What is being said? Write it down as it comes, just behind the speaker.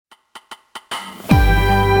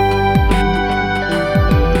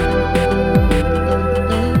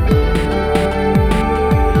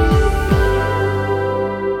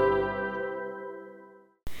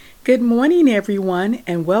Good morning, everyone,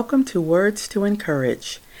 and welcome to Words to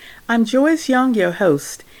Encourage. I'm Joyce Young, your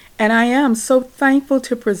host, and I am so thankful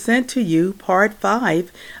to present to you part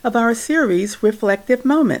 5 of our series, Reflective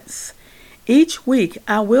Moments. Each week,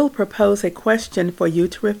 I will propose a question for you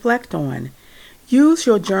to reflect on. Use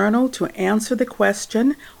your journal to answer the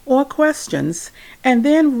question or questions, and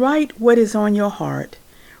then write what is on your heart.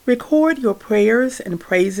 Record your prayers and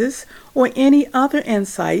praises or any other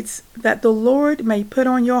insights that the Lord may put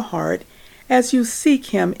on your heart as you seek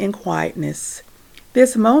Him in quietness.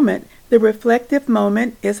 This moment, the reflective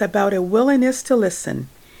moment, is about a willingness to listen.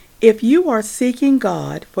 If you are seeking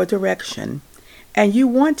God for direction and you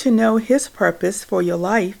want to know His purpose for your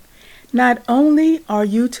life, not only are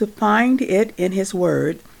you to find it in His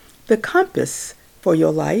Word, the compass for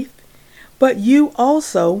your life, but you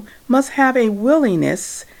also must have a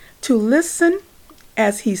willingness to listen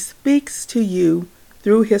as He speaks to you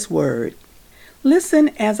through His Word. Listen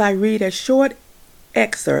as I read a short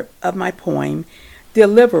excerpt of my poem,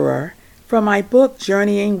 Deliverer, from my book,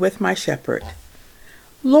 Journeying with My Shepherd.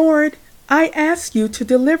 Lord, I ask you to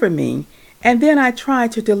deliver me, and then I try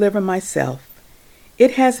to deliver myself.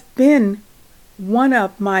 It has been one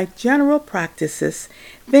of my general practices,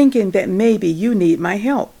 thinking that maybe you need my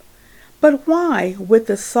help. But why would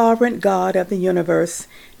the sovereign God of the universe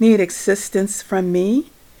need assistance from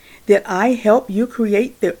me? Did I help you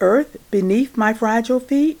create the earth beneath my fragile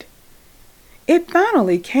feet? It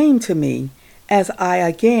finally came to me as I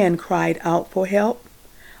again cried out for help.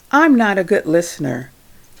 I'm not a good listener.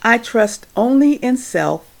 I trust only in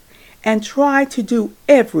self and try to do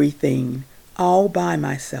everything all by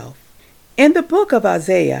myself. In the book of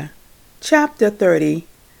Isaiah, chapter 30,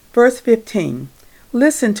 verse 15,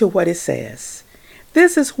 listen to what it says.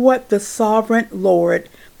 This is what the sovereign Lord,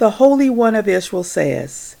 the Holy One of Israel,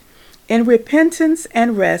 says. In repentance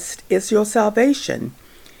and rest is your salvation.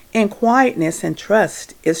 In quietness and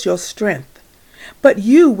trust is your strength. But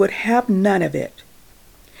you would have none of it.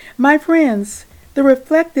 My friends, the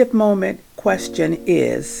reflective moment question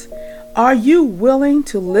is, are you willing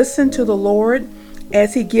to listen to the Lord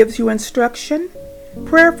as He gives you instruction?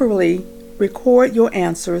 Prayerfully record your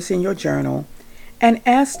answers in your journal and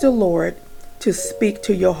ask the Lord to speak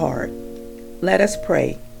to your heart. Let us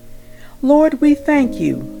pray. Lord, we thank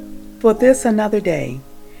you for this another day,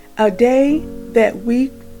 a day that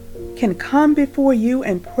we can come before you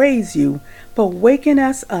and praise you for waking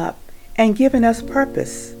us up and giving us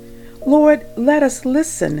purpose. Lord, let us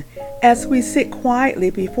listen as we sit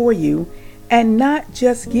quietly before you and not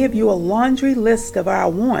just give you a laundry list of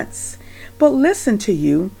our wants, but listen to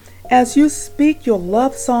you as you speak your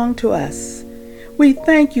love song to us. We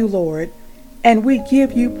thank you, Lord, and we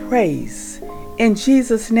give you praise. In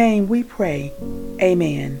Jesus' name we pray.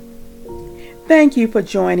 Amen. Thank you for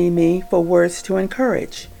joining me for Words to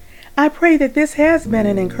Encourage. I pray that this has been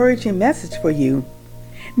an encouraging message for you.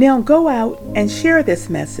 Now go out and share this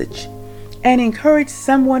message and encourage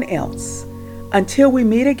someone else. Until we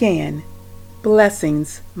meet again,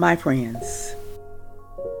 blessings, my friends.